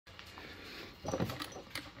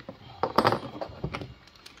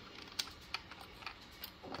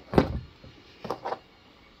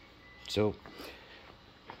So,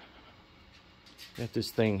 got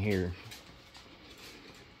this thing here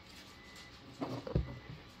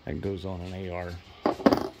that goes on an AR.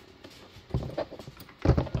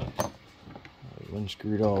 We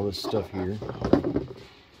unscrewed all this stuff here.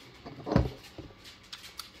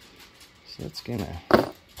 So that's gonna.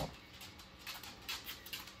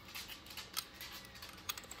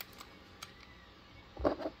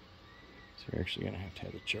 So we're actually gonna have to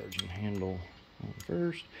have the charging handle on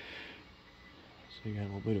first. So you got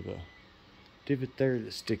a little bit of a divot there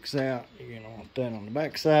that sticks out. You're gonna want that on the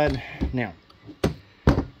back side. Now,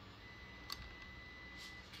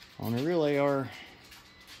 on a real AR,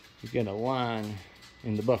 you've got a line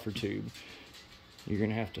in the buffer tube. You're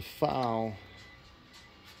gonna have to file,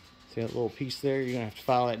 see that little piece there? You're gonna have to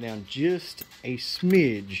file that down just a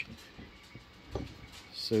smidge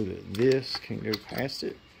so that this can go past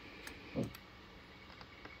it.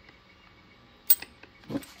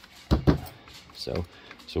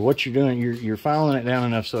 So what you're doing, you're filing it down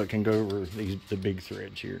enough so it can go over the big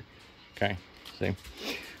threads here. Okay, see?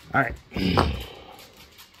 All right.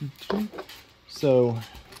 So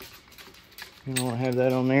you don't want to have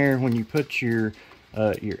that on there. When you put your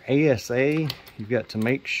ASA, you've got to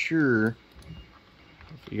make sure,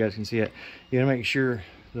 if you guys can see it, you got to make sure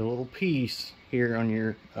the little piece here on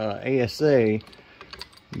your ASA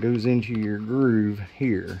goes into your groove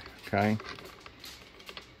here. Okay.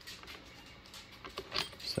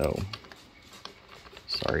 So,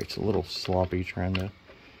 sorry, it's a little sloppy trying to,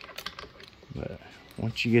 but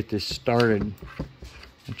once you get this started,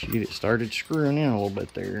 once you get it started screwing in a little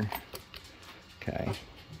bit there, okay,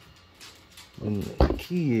 then the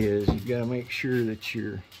key is you've got to make sure that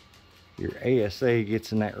your ASA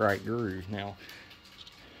gets in that right groove. Now,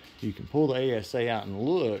 you can pull the ASA out and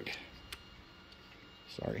look,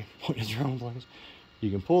 sorry, pointed the wrong place. You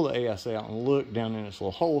can pull the ASA out and look down in this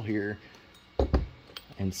little hole here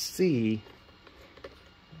and see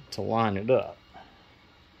to line it up.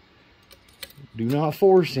 Do not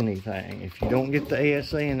force anything. If you don't get the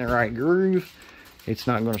ASA in the right groove, it's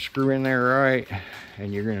not going to screw in there right,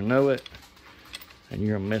 and you're going to know it, and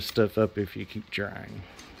you're going to mess stuff up if you keep trying.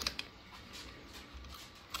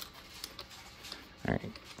 All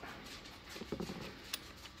right.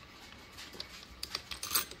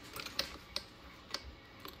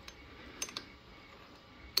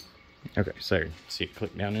 Okay, so see it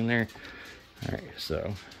click down in there. All right,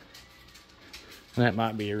 so that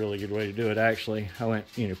might be a really good way to do it. Actually, I went,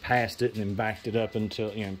 past it and then backed it up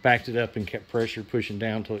until, backed it up and kept pressure pushing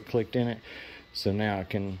down until it clicked in it. So now I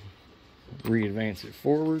can re-advance it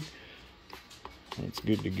forward. It's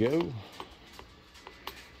good to go.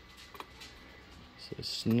 So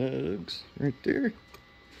snugs right there.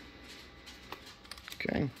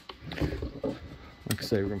 Okay. Like I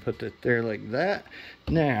say, we're gonna put that there like that.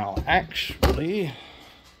 Now, actually,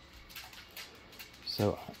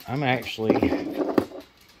 so I'm actually,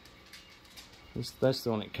 that's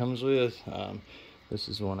the one it comes with. This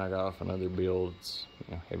is the one I got off another build. It's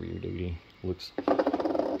heavier duty, looks a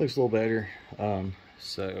little better.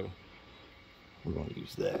 So we're gonna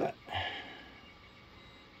use that.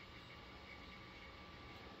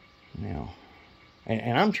 Now,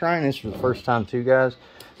 and I'm trying this for the first time too, guys.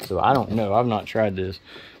 So I don't know, I've not tried this.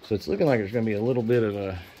 So it's looking like there's gonna be a little bit of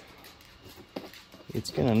a, it's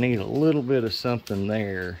gonna need a little bit of something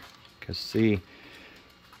there. Cause see,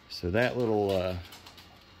 so that little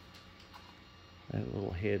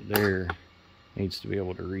head there needs to be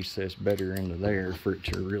able to recess better into there for it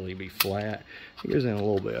to really be flat. It goes in a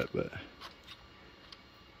little bit, but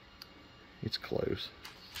it's close.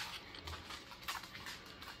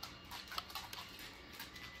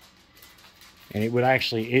 And it would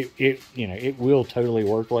actually, it will totally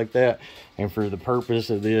work like that. And for the purpose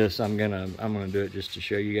of this, I'm gonna do it just to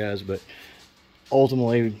show you guys. But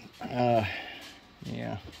ultimately,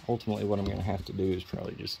 ultimately what I'm gonna have to do is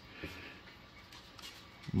probably just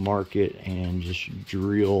mark it and just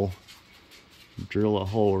drill a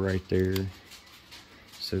hole right there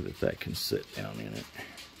so that can sit down in it.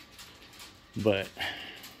 But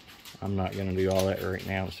I'm not gonna do all that right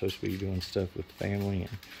now. I'm supposed to be doing stuff with the family,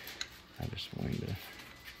 and I just wanted to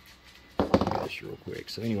do this real quick.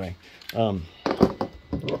 So anyway,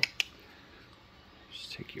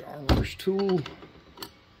 just take your armorer's tool.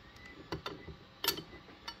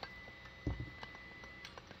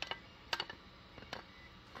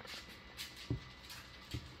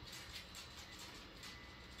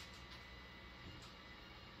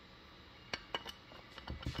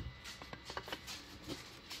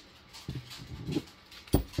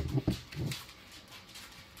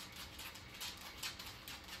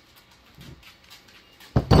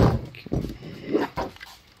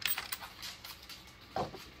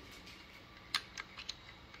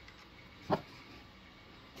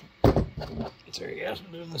 Sorry guys,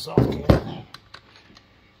 I'm doing this off camera.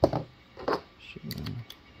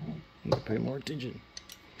 Need to pay more attention.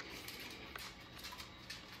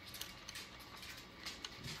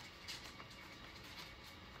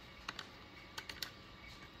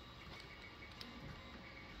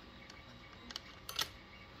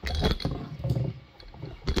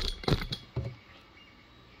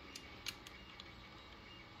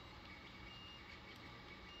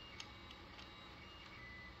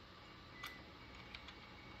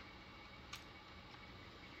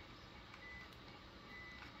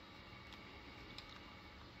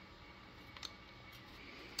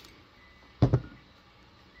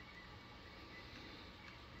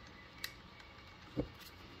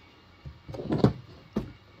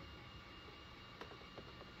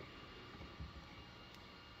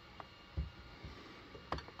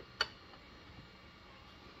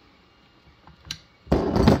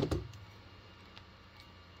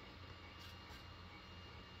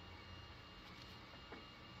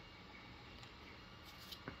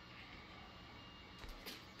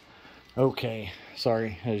 Okay,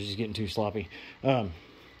 sorry, I was just getting too sloppy. All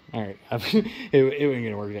right, it wasn't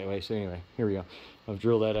gonna work that way. So anyway, here we go. I've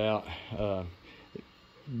drilled that out.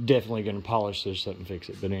 Definitely gonna polish this up and fix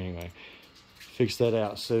it. But anyway, fix that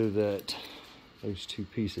out so that those two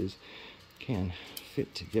pieces can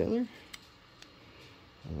fit together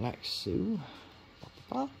like so.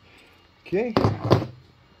 Okay. Put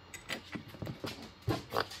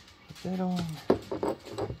that on. Put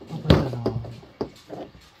that on.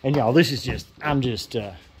 And y'all, this is just, I'm just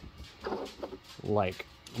like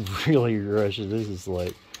really rushing. This is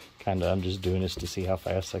like kind of, I'm just doing this to see how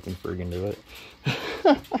fast I can friggin' do it.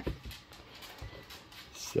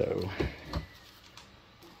 So.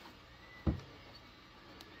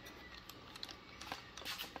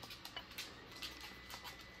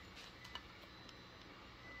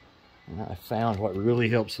 And I found what really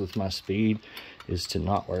helps with my speed is to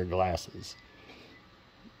not wear glasses.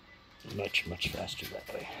 Much faster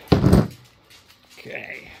that way.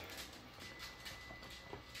 Okay.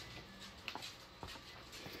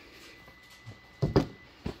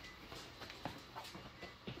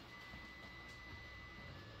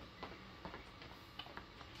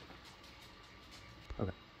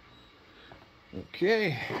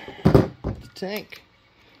 Okay. The tank.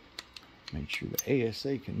 Make sure the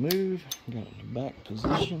ASA can move. Got it in the back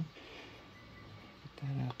position. Put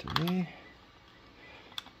that out the way.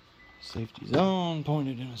 Safety's on,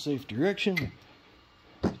 pointed in a safe direction.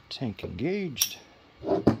 Tank engaged.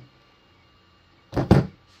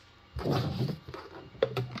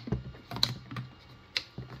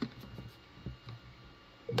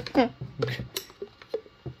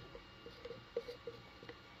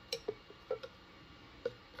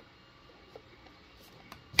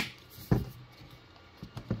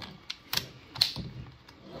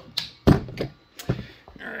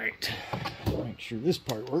 Alright, make sure this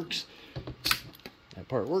part works. That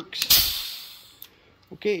part works.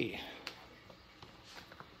 Okay.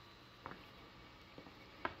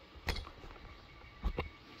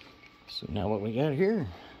 So now what we got here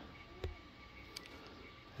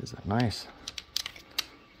is a nice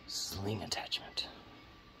sling attachment.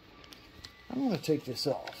 I'm going to take this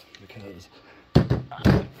off because I'm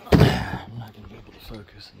not going to be able to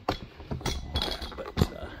focus.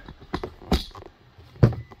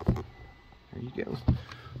 There you go.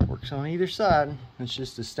 Works on either side. It's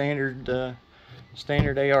just a standard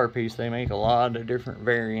AR piece. They make a lot of different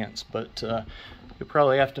variants, but you'll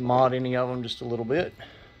probably have to mod any of them just a little bit.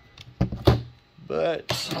 But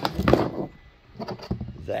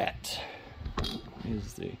that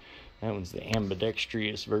one's the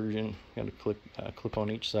ambidextrous version. Got a clip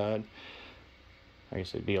on each side. I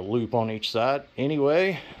guess it'd be a loop on each side.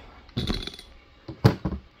 Anyway,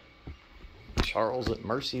 Charles at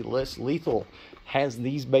Mercy Less Lethal has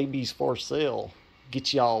these babies for sale.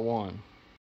 Get y'all one.